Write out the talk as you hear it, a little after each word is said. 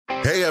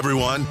Hey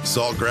everyone,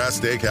 Saltgrass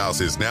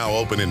Steakhouse is now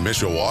open in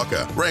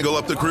Mishawaka. Wrangle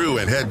up the crew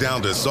and head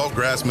down to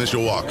Saltgrass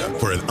Mishawaka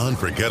for an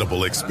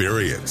unforgettable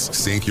experience.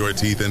 Sink your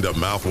teeth into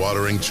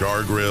mouth-watering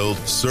char-grilled,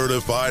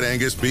 certified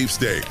Angus beef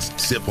steaks.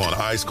 Sip on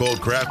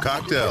ice-cold craft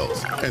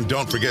cocktails. And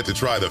don't forget to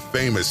try the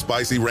famous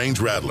spicy range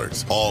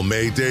rattlers, all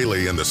made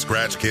daily in the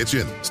Scratch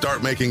Kitchen.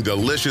 Start making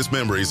delicious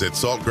memories at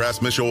Saltgrass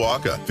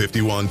Mishawaka,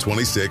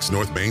 5126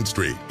 North Main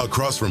Street,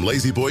 across from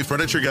Lazy Boy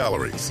Furniture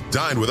Galleries.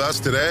 Dine with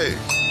us today.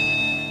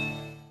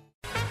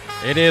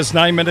 It is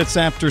 9 minutes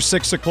after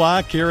 6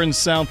 o'clock here in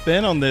South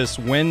Bend on this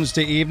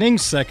Wednesday evening.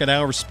 Second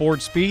hour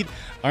Sports Beat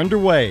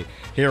underway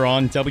here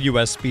on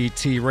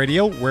WSBT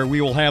Radio, where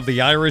we will have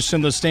the Irish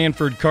and the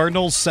Stanford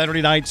Cardinals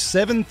Saturday night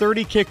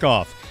 7:30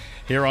 kickoff.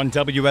 Here on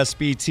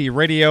WSBT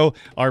Radio,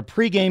 our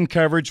pregame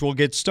coverage will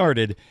get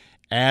started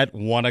at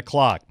 1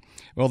 o'clock.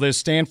 Well, this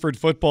Stanford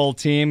football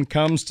team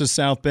comes to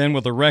South Bend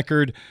with a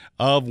record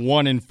of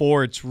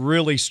 1-4. It's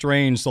really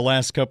strange the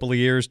last couple of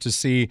years to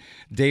see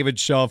David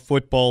Shaw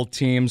football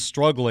teams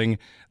struggling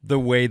the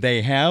way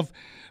they have.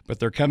 But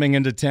they're coming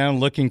into town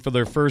looking for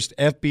their first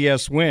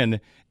FBS win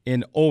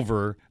in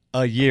over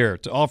a year.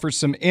 To offer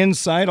some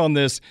insight on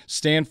this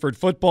Stanford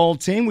football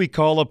team, we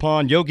call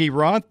upon Yogi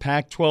Roth,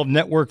 Pac-12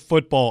 Network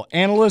football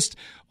analyst.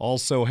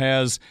 Also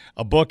has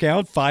a book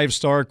out,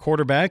 Five-Star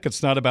Quarterback.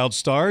 It's not about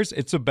stars,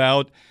 it's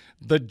about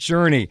the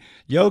journey.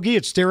 Yogi,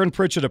 it's Darren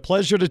Pritchett. A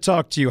pleasure to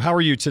talk to you. How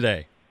are you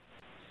today?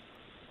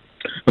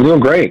 I'm doing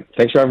great.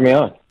 Thanks for having me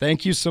on.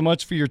 Thank you so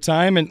much for your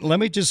time. And let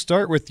me just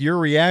start with your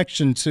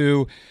reaction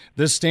to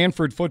this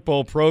Stanford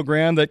football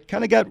program that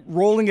kind of got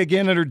rolling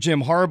again under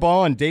Jim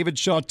Harbaugh, and David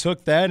Shaw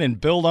took that and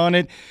built on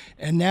it.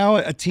 And now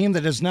a team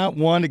that has not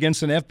won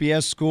against an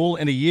FBS school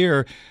in a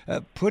year.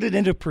 Put it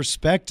into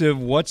perspective,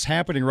 what's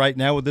happening right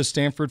now with this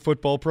Stanford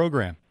football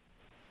program.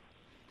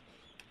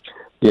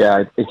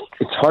 Yeah,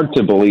 it's hard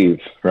to believe,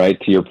 right,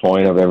 to your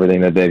point of everything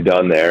that they've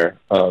done there.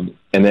 And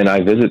then I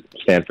visit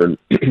Stanford,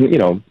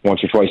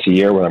 once or twice a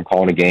year when I'm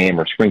calling a game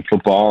or spring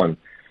football, and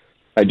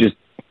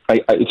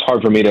it's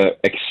hard for me to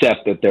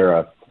accept that they're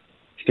a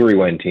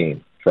 3-win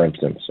team, for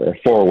instance, or a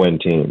 4-win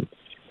team.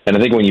 And I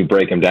think when you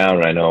break them down,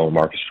 and I know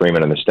Marcus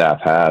Freeman and the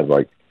staff has,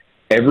 like,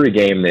 every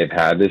game they've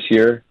had this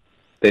year,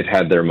 they've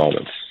had their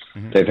moments.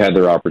 Mm-hmm. They've had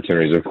their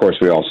opportunities. Of course,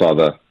 we all saw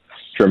the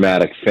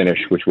dramatic finish,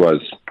 which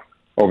was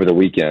over the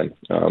weekend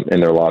in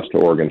their loss to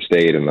Oregon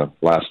State in the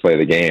last play of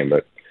the game.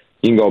 But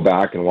you can go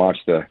back and watch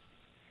the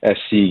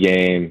SC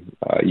game.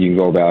 You can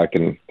go back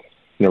and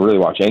really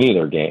watch any of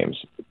their games.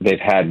 They've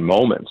had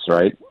moments,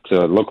 right,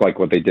 to look like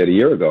what they did a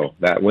year ago.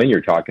 That win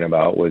you're talking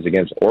about was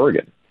against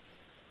Oregon,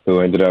 who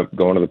ended up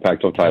going to the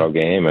Pac-12 title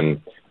game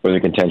and was in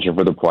contention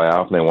for the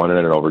playoff, and they won it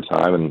in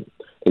overtime. And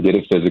they did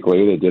it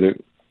physically. They did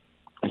it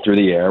through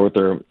the air with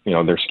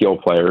their skill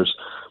players.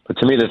 But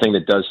to me, the thing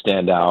that does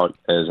stand out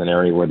as an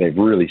area where they've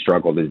really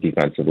struggled is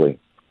defensively.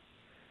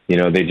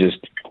 They just,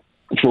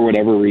 for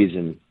whatever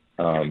reason,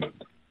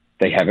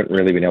 they haven't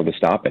really been able to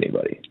stop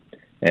anybody.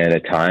 And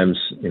at times,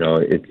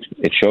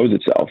 it shows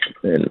itself.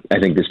 And I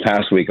think this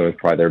past week it was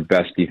probably their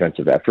best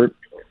defensive effort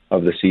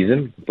of the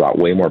season. Brought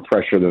way more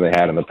pressure than they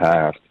had in the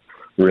past.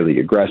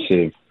 Really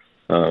aggressive.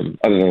 Other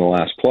than the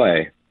last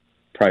play,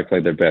 probably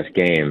played their best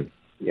game.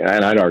 Yeah,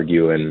 and I'd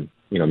argue in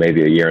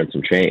maybe a year and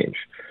some change.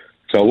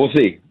 So we'll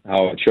see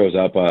how it shows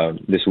up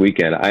this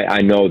weekend. I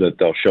know that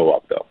they'll show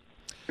up, though.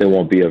 It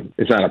won't be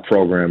it's not a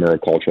program or a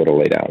culture to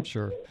lay down.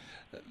 Sure.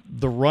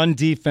 The run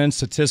defense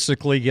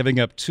statistically giving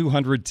up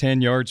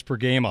 210 yards per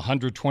game,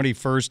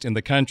 121st in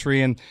the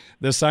country. And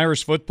this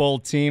Irish football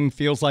team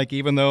feels like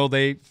even though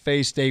they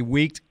faced a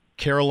weak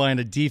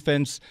Carolina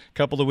defense a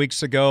couple of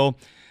weeks ago,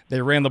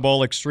 they ran the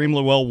ball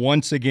extremely well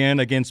once again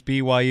against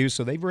BYU,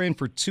 so they ran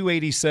for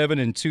 287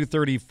 and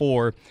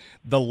 234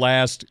 the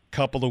last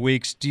couple of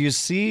weeks. Do you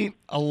see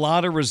a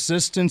lot of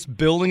resistance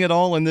building at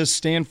all in this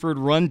Stanford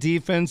run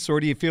defense, or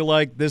do you feel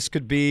like this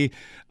could be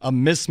a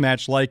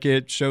mismatch like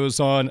it shows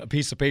on a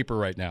piece of paper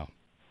right now?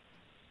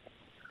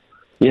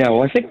 Yeah,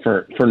 well, I think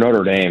for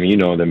Notre Dame, you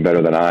know them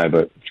better than I,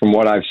 but from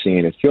what I've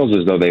seen, it feels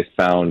as though they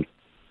found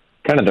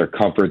kind of their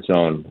comfort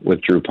zone with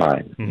Drew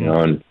Pine,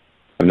 and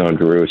I've known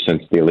Drew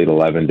since the Elite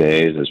 11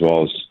 days, as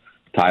well as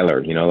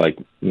Tyler.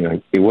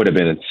 It would have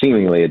been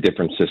seemingly a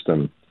different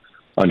system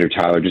under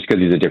Tyler just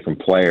because he's a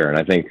different player. And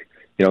I think,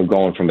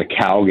 going from the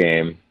Cal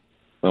game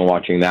and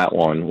watching that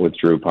one with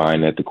Drew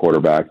Pine at the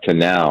quarterback to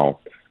now,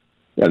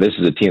 this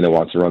is a team that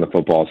wants to run the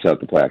football, set up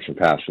the play action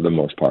pass for the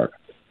most part.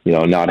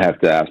 Not have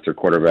to ask their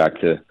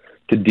quarterback to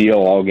deal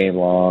all game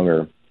long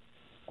or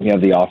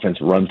have the offense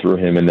run through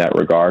him in that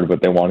regard, but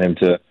they want him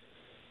to,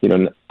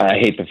 I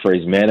hate the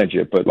phrase manage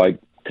it, but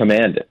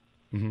command it.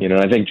 Mm-hmm. And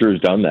I think Drew's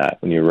done that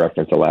when you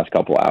reference the last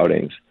couple of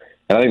outings.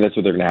 And I think that's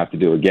what they're going to have to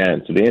do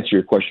again. So to answer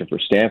your question for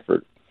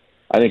Stanford,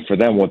 I think for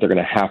them what they're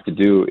going to have to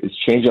do is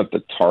change up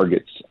the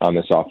targets on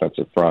this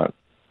offensive front,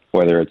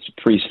 whether it's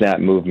pre-snap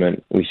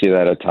movement. We see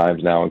that at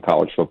times now in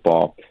college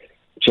football.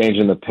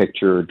 Changing the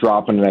picture,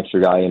 dropping an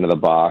extra guy into the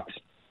box,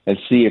 and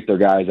see if their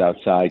guys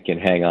outside can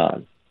hang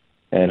on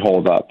and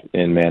hold up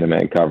in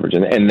man-to-man coverage.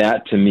 And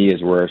that, to me,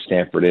 is where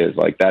Stanford is.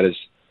 That is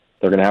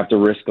They're going to have to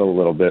risk a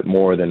little bit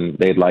more than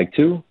they'd like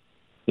to.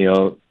 You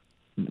know,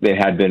 they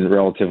had been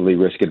relatively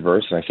risk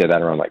adverse, and I say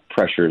that around like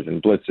pressures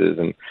and blitzes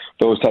and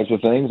those types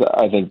of things.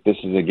 I think this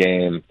is a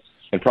game,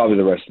 and probably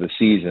the rest of the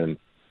season,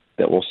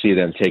 that we'll see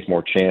them take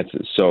more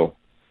chances. So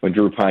when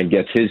Drew Pine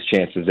gets his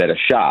chances at a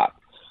shot,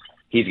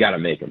 he's got to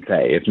make them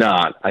pay. If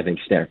not, I think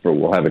Stanford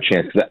will have a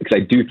chance, because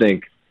I do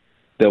think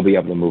they'll be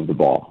able to move the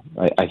ball.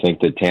 I think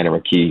that Tanner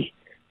McKee,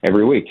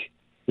 every week,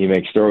 he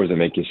makes throws that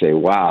make you say,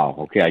 wow,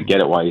 okay, I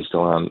get it why he's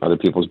still on other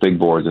people's big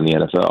boards in the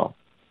NFL.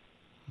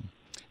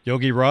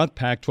 Yogi Roth,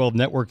 Pac-12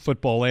 Network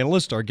football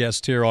analyst, our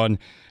guest here on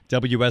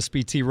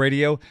WSBT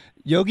Radio.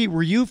 Yogi,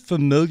 were you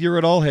familiar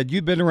at all? Had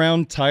you been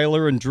around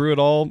Tyler and Drew at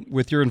all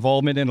with your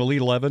involvement in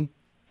Elite 11?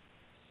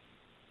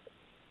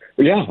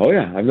 Yeah,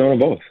 I've known them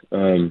both,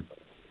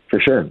 for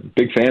sure.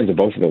 Big fans of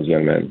both of those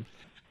young men.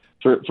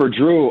 For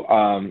Drew,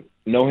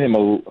 know him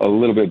a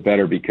little bit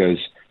better because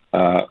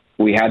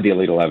we had the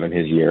Elite 11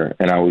 his year,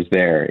 and I was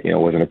there. You know,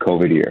 it wasn't a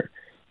COVID year.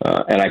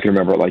 And I can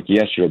remember it like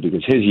yesterday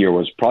because his year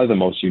was probably the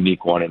most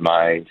unique one in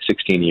my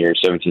 17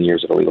 years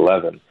of Elite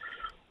 11,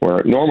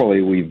 where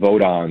normally we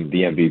vote on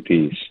the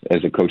MVPs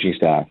as a coaching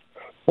staff.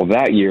 Well,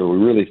 that year we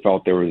really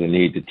felt there was a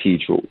need to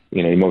teach,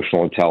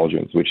 emotional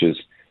intelligence, which is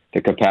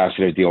the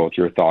capacity to deal with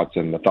your thoughts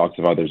and the thoughts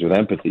of others with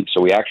empathy.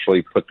 So we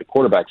actually put the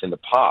quarterbacks into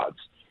pods.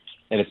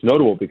 And it's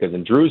notable because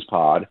in Drew's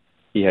pod,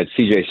 he had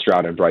C.J.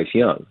 Stroud and Bryce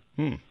Young.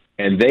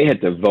 And they had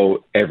to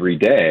vote every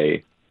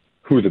day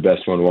who the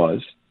best one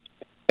was,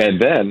 and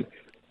then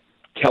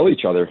tell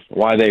each other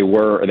why they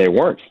were or they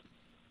weren't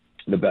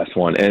the best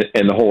one.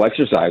 And the whole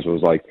exercise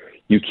was like,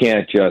 you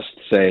can't just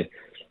say,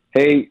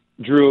 hey,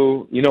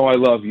 Drew, I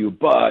love you,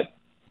 but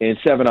in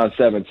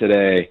 7-on-7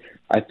 today,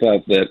 I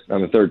thought that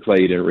on the third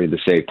play you didn't read the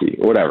safety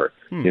or whatever.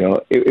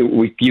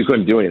 You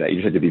couldn't do any of that.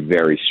 You just had to be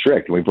very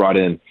strict. And we brought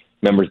in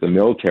members of the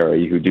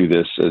military who do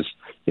this as,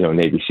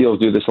 Navy SEALs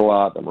do this a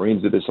lot, the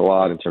Marines do this a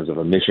lot in terms of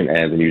a mission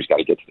ends, and you just got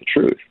to get to the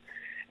truth.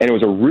 And it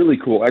was a really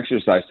cool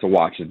exercise to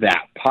watch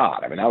that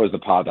pod. I mean, that was the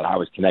pod that I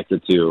was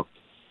connected to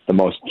the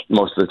most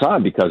of the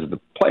time because of the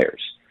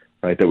players,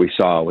 right, that we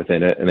saw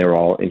within it, and they were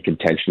all in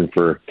contention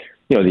for,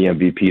 the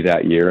MVP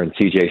that year. And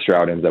C.J.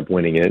 Stroud ends up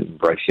winning it, and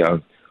Bryce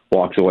Young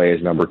walks away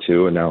as number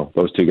 2, and now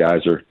those two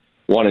guys are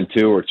 1 and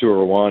 2 or 2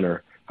 or 1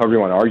 or however you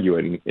want to argue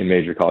it in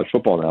major college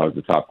football now as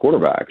the top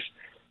quarterbacks.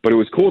 But it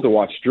was cool to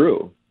watch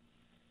Drew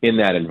in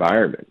that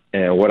environment.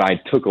 And what I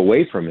took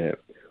away from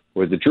it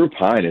was that Drew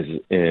Pine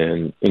is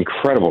an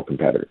incredible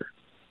competitor.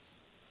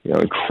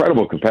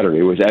 Incredible competitor.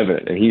 It was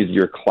evident. And he's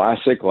your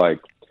classic, like,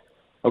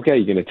 okay,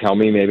 you're going to tell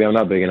me maybe I'm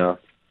not big enough,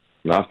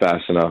 I'm not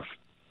fast enough,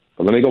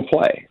 but let me go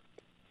play.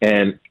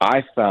 And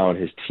I found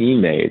his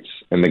teammates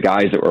and the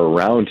guys that were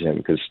around him,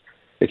 because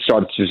it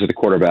starts just with the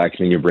quarterbacks,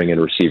 and then you bring in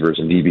receivers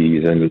and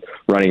DBs and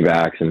running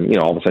backs, and,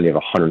 all of a sudden you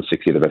have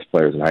 160 of the best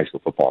players in high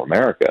school football in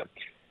America.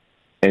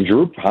 And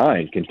Drew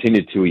Pine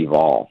continued to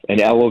evolve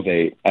and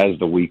elevate as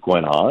the week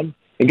went on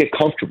and get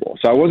comfortable.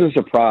 So I wasn't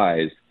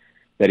surprised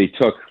that he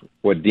took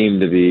what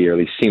deemed to be, or at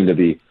least seemed to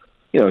be,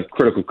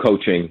 critical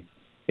coaching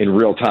in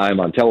real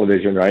time on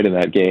television, right, in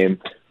that game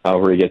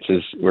where he gets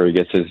his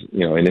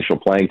initial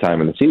playing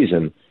time in the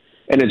season.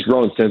 And it's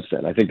grown since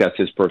then. I think that's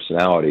his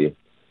personality.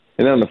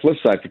 And then on the flip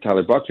side for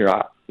Tyler Buchner,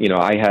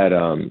 I had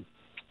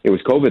it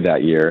was COVID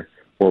that year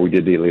where we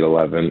did the Elite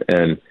 11,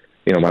 and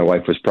my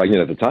wife was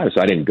pregnant at the time,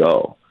 so I didn't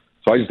go.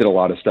 So I just did a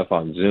lot of stuff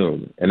on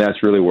Zoom, and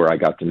that's really where I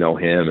got to know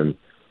him.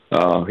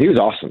 And he was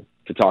awesome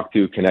to talk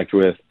to, connect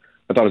with.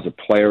 I thought as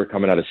a player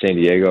coming out of San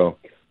Diego,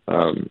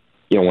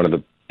 one of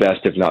the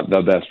best, if not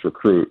the best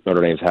recruit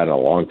Notre Dame's had in a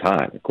long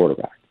time at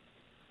quarterback.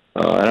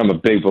 And I'm a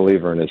big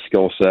believer in his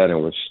skill set,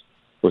 and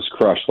was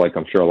crushed, like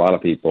I'm sure a lot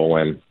of people,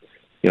 when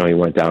he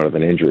went down with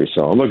an injury.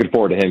 So I'm looking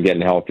forward to him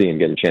getting healthy and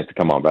getting a chance to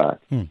come on back.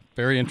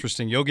 Very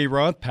interesting. Yogi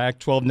Roth,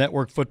 Pac-12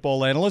 Network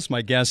football analyst,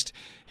 my guest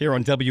here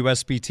on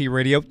WSBT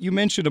Radio. You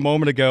mentioned a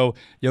moment ago,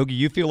 Yogi,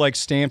 you feel like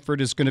Stanford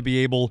is going to be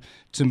able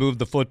to move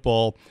the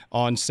football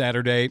on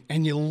Saturday,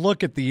 and you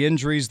look at the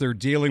injuries they're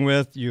dealing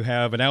with. You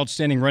have an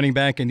outstanding running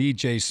back, and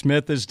E.J.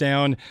 Smith is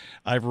down.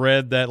 I've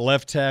read that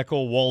left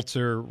tackle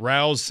Walter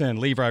Rouse and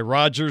Levi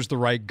Rogers, the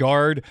right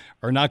guard,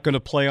 are not going to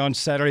play on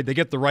Saturday. They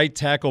get the right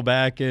tackle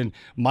back in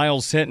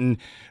Miles Hinton.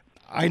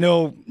 I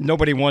know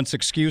nobody wants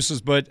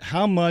excuses, but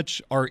how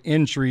much are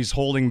injuries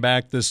holding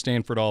back this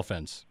Stanford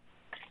offense?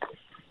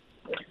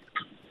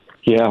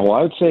 Yeah, well,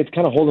 I would say it's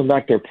kind of holding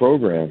back their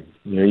program.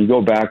 You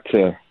go back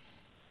to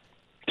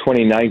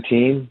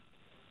 2019,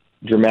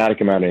 dramatic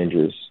amount of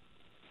injuries.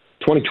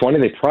 2020,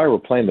 they probably were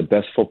playing the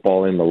best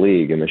football in the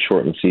league in the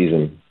shortened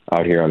season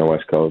out here on the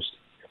West Coast.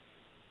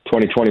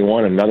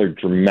 2021, another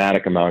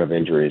dramatic amount of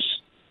injuries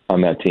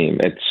on that team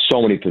at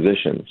so many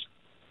positions.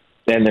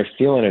 And they're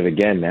feeling it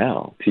again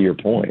now, to your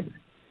point.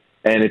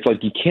 And it's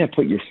like you can't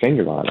put your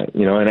finger on it,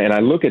 And I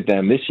look at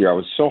them this year. I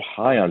was so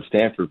high on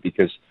Stanford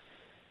because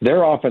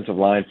their offensive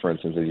line, for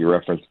instance, as you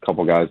referenced a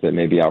couple guys that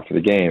may be out for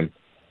the game,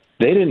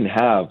 they didn't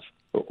have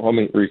 – let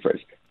me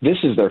rephrase. This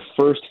is their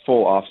first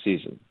full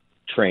off-season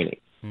training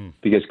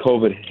because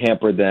COVID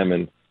hampered them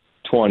in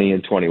 20,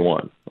 and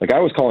 21. Like, I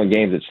was calling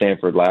games at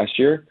Stanford last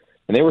year,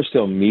 and they were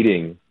still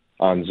meeting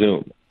on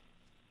Zoom.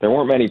 There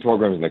weren't many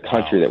programs in the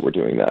country that were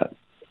doing that,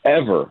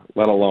 ever,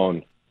 let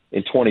alone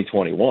in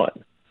 2021.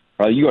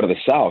 You go to the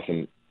South,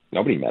 and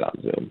nobody met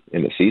on Zoom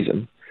in the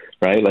season,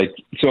 right? Like,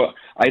 so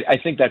I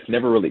think that's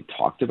never really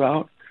talked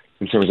about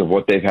in terms of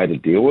what they've had to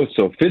deal with.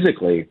 So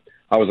physically,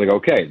 I was like,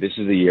 okay, this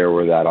is the year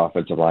where that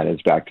offensive line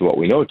is back to what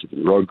we know it to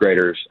be. Road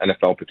graders,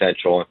 NFL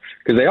potential,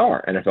 because they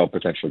are NFL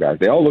potential guys.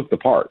 They all look the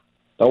part.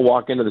 They'll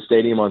walk into the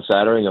stadium on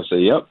Saturday and they'll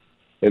say, yep,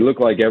 they look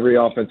like every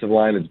offensive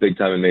line that's big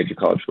time in major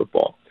college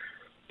football.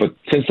 But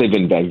since they've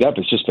been banged up,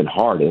 it's just been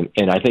hard.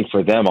 And I think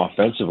for them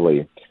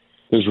offensively,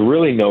 there's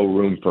really no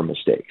room for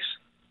mistakes.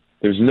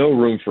 There's no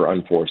room for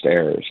unforced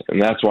errors.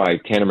 And that's why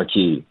Tanner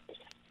McKee,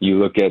 you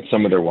look at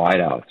some of their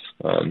wideouts,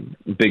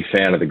 big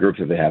fan of the group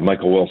that they have.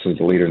 Michael Wilson's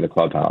the leader in the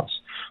clubhouse.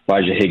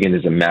 Elijah Higgins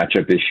is a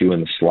matchup issue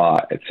in the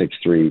slot at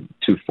 6'3",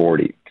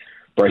 240.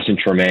 Bryson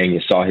Tremaine, you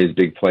saw his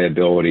big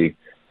playability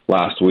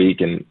last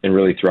week and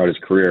really throughout his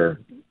career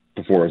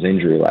before his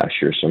injury last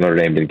year. So Notre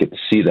Dame didn't get to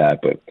see that,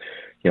 but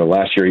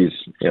last year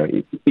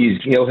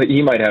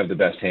he might have the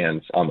best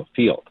hands on the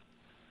field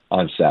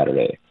on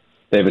Saturday.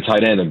 They have a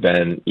tight end in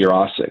Ben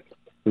Yurosek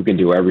who can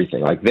do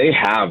everything. Like, they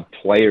have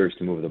players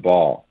to move the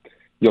ball.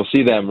 You'll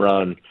see them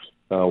run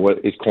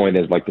what is coined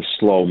as like the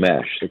slow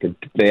mesh.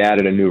 They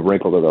added a new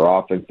wrinkle to their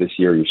offense this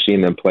year. You've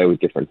seen them play with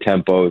different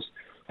tempos.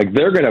 Like,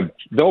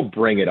 they'll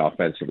bring it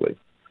offensively.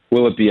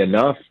 Will it be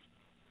enough?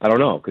 I don't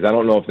know, because I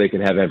don't know if they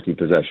can have empty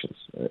possessions.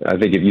 I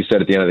think if you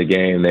said at the end of the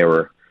game they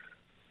were,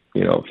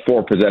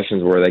 4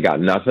 possessions where they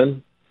got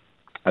nothing,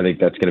 I think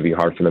that's going to be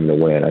hard for them to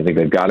win. I think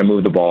they've got to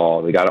move the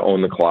ball. They got to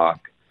own the clock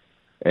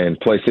and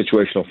play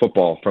situational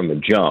football from the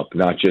jump,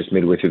 not just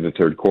midway through the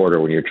third quarter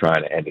when you're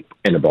trying to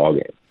end a ball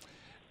game.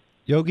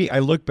 Yogi, I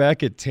look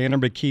back at Tanner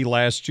McKee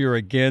last year,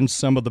 again,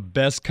 some of the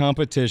best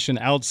competition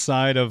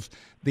outside of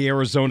the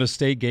Arizona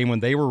State game when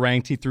they were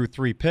ranked. He threw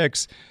 3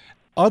 picks.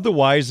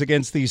 Otherwise,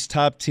 against these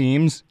top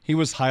teams, he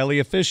was highly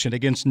efficient.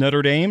 Against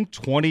Notre Dame,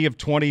 20 of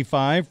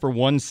 25 for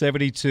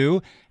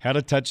 172, had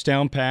a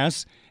touchdown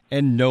pass,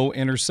 and no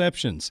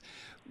interceptions.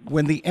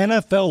 When the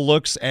NFL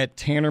looks at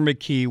Tanner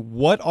McKee,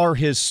 what are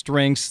his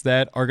strengths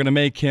that are going to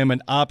make him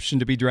an option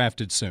to be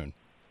drafted soon?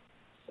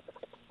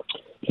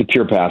 He's a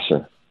pure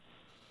passer.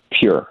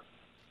 Pure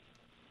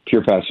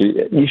passer.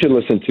 You should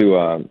listen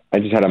to, I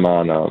just had him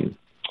on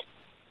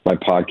my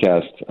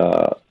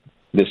podcast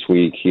this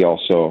week. He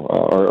also,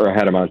 or I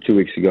had him on 2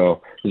 weeks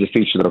ago. There's a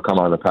feature that'll come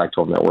on the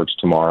Pac-12 networks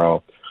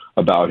tomorrow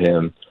about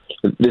him.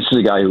 This is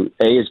a guy who,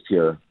 A, is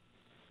pure,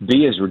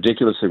 B, is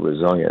ridiculously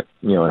resilient.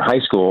 In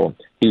high school,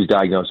 he was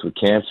diagnosed with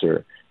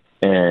cancer,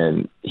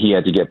 and he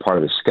had to get part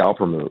of his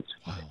scalp removed.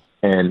 Wow.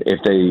 And if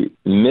they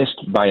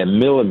missed by a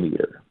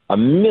millimeter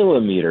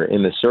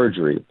in the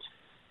surgery,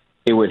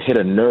 it would hit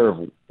a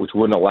nerve which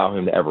wouldn't allow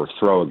him to ever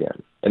throw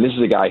again. And this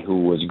is a guy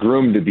who was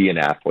groomed to be an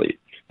athlete.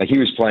 Like, he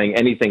was playing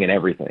anything and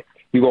everything.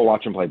 You go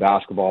watch him play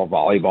basketball,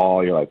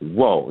 volleyball, you're like,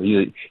 whoa,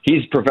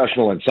 he's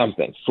professional in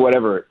something,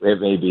 whatever it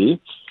may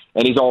be.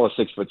 And he's all a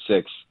 6'6",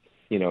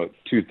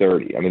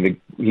 230. I mean,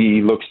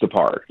 he looks the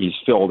part. He's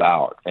filled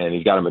out, and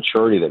he's got a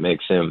maturity that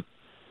makes him,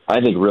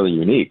 I think, really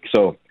unique.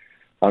 So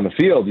on the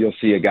field, you'll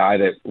see a guy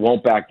that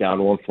won't back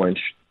down, won't flinch,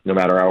 no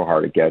matter how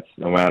hard it gets,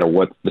 no matter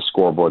what the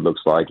scoreboard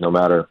looks like, no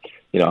matter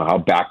how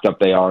backed up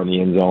they are in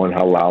the end zone,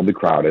 how loud the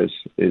crowd is.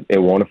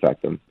 It won't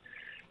affect them.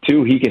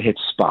 2, he can hit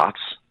spots,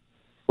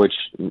 which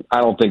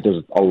I don't think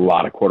there's a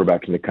lot of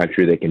quarterbacks in the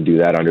country that can do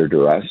that under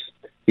duress.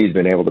 He's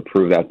been able to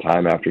prove that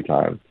time after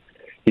time.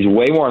 He's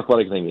way more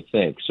athletic than you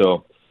think.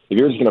 So if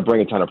you're just going to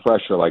bring a ton of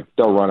pressure, like,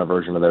 they'll run a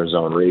version of their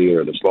zone read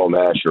or the slow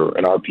mesh or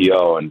an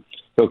RPO, and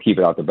he'll keep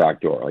it out the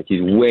back door. Like,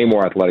 he's way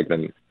more athletic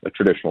than a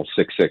traditional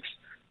 6'6"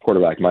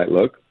 quarterback might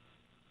look.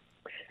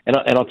 And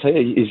I'll tell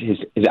you,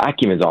 his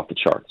acumen's off the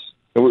charts,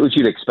 which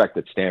you'd expect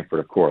at Stanford,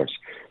 of course.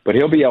 But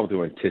he'll be able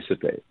to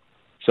anticipate.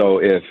 So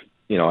if,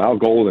 Al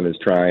Golden is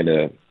trying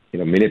to,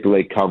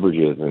 manipulate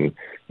coverages and,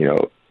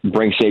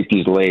 bring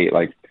safeties late,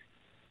 like,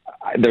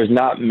 there's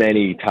not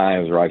many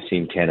times where I've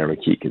seen Tanner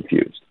McKee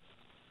confused.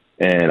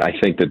 And I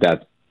think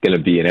that's going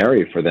to be an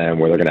area for them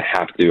where they're going to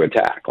have to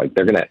attack. Like,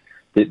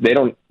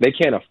 they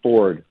can't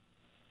afford,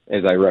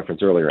 as I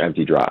referenced earlier,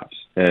 empty drives.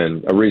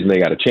 And a reason they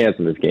got a chance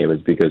in this game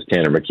is because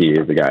Tanner McKee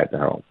is the guy at the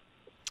helm.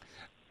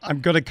 I'm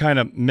going to kind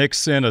of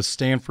mix in a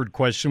Stanford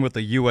question with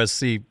a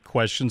USC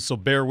question, so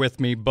bear with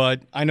me.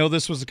 But I know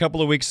this was a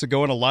couple of weeks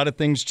ago, and a lot of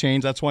things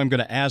changed. That's why I'm going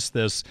to ask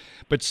this.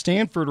 But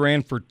Stanford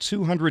ran for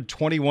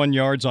 221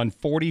 yards on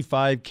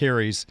 45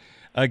 carries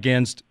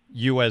against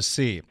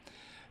USC.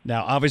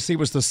 Now, obviously, it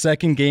was the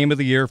second game of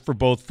the year for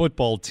both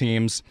football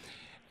teams.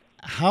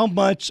 How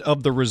much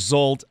of the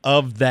result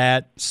of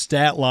that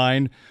stat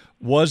line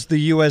was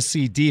the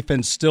USC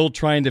defense still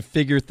trying to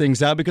figure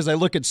things out? Because I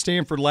look at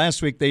Stanford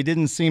last week, they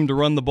didn't seem to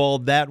run the ball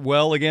that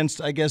well against,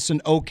 I guess,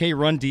 an okay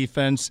run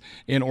defense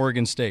in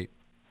Oregon State.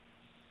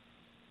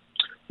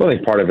 Well, I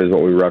think part of it is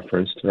what we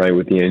referenced, right,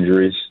 with the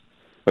injuries,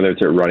 whether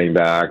it's at running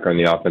back or on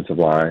the offensive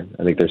line.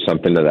 I think there's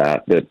something to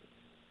that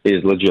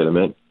is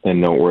legitimate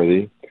and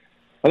noteworthy.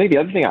 I think the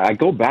other thing, I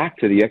go back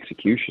to the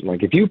execution.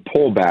 Like, if you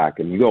pull back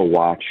and you go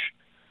watch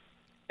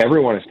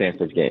every one of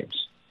Stanford's games,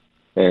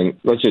 and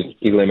let's just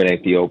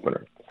eliminate the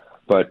opener,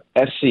 but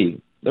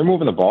SC, they're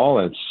moving the ball,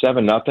 and it's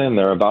 7-0.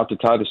 They're about to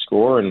tie the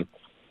score, and,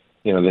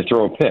 they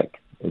throw a pick.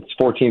 It's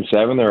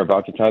 14-7. They're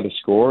about to tie the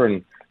score,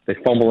 and they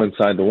fumble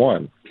inside the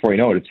one. Before you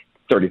know it, it's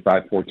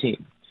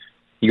 35-14.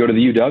 You go to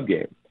the UW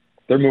game.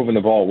 They're moving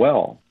the ball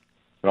well,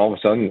 and all of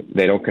a sudden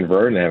they don't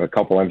convert, and they have a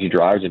couple empty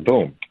drives, and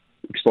boom,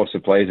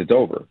 explosive plays, it's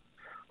over.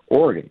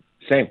 Oregon,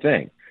 same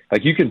thing.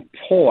 Like, you can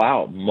pull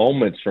out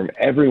moments from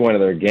every one of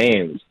their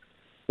games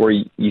where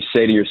you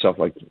say to yourself,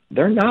 like,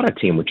 they're not a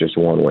team with just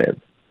one win.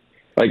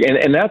 Like,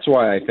 and that's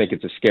why I think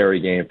it's a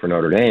scary game for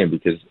Notre Dame,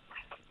 because,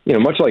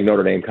 much like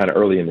Notre Dame kind of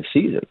early in the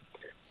season,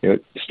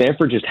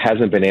 Stanford just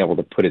hasn't been able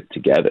to put it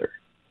together.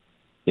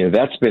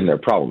 That's been their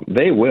problem.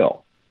 They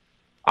will.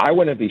 I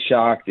wouldn't be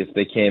shocked if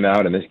they came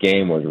out and this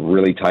game was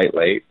really tight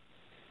late,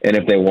 and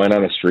if they went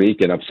on a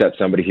streak and upset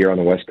somebody here on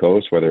the West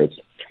Coast, whether it's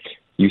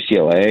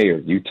UCLA or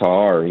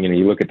Utah, or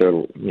you look at their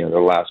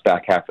their last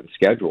back half of the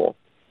schedule,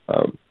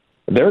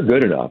 they're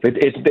good enough.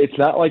 It's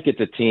not like it's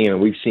a team,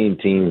 and we've seen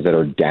teams that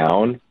are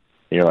down, and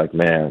you're like,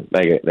 man,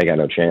 they got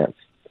no chance.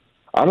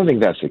 I don't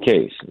think that's the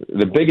case.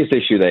 The biggest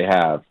issue they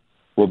have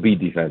will be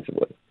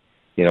defensively.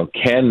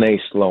 Can they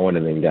slow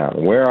anything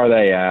down? Where are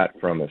they at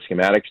from a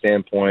schematic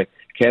standpoint?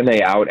 Can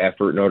they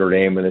out-effort Notre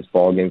Dame in this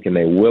ballgame? Can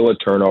they will a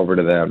turnover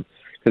to them?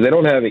 Because they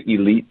don't have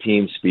elite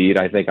team speed,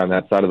 I think, on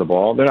that side of the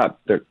ball.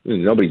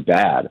 Nobody's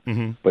bad,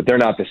 but they're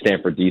not the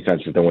Stanford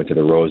defense that went to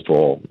the Rose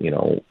Bowl,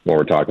 when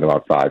we're talking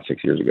about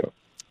 5-6 years ago.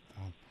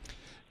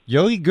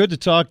 Yogi, good to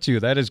talk to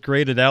you. That is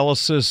great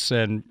analysis,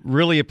 and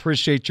really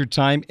appreciate your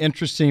time.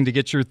 Interesting to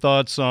get your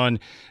thoughts on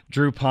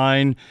Drew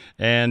Pyne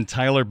and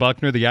Tyler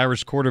Buchner, the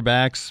Irish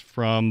quarterbacks,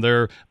 from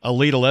their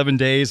Elite 11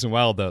 days. And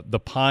wow, the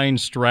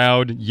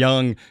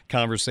Pyne-Stroud-Young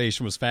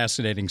conversation was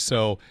fascinating.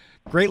 So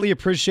greatly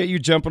appreciate you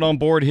jumping on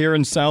board here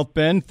in South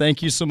Bend.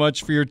 Thank you so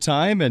much for your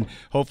time, and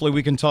hopefully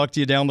we can talk to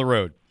you down the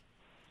road.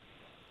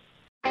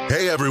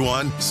 Hey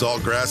everyone,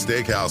 Saltgrass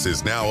Steakhouse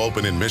is now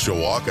open in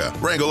Mishawaka.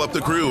 Wrangle up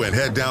the crew and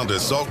head down to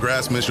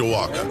Saltgrass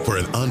Mishawaka for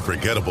an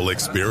unforgettable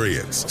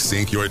experience.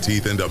 Sink your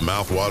teeth into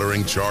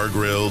mouth-watering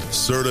char-grilled,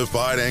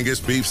 certified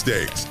Angus beef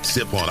steaks.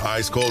 Sip on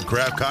ice-cold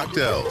craft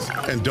cocktails.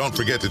 And don't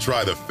forget to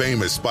try the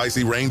famous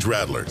spicy range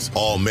rattlers,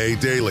 all made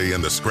daily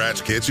in the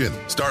Scratch Kitchen.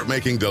 Start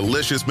making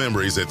delicious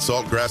memories at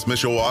Saltgrass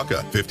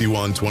Mishawaka,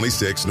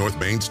 5126 North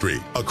Main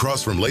Street,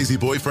 across from Lazy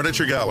Boy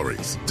Furniture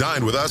Galleries.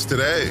 Dine with us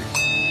today.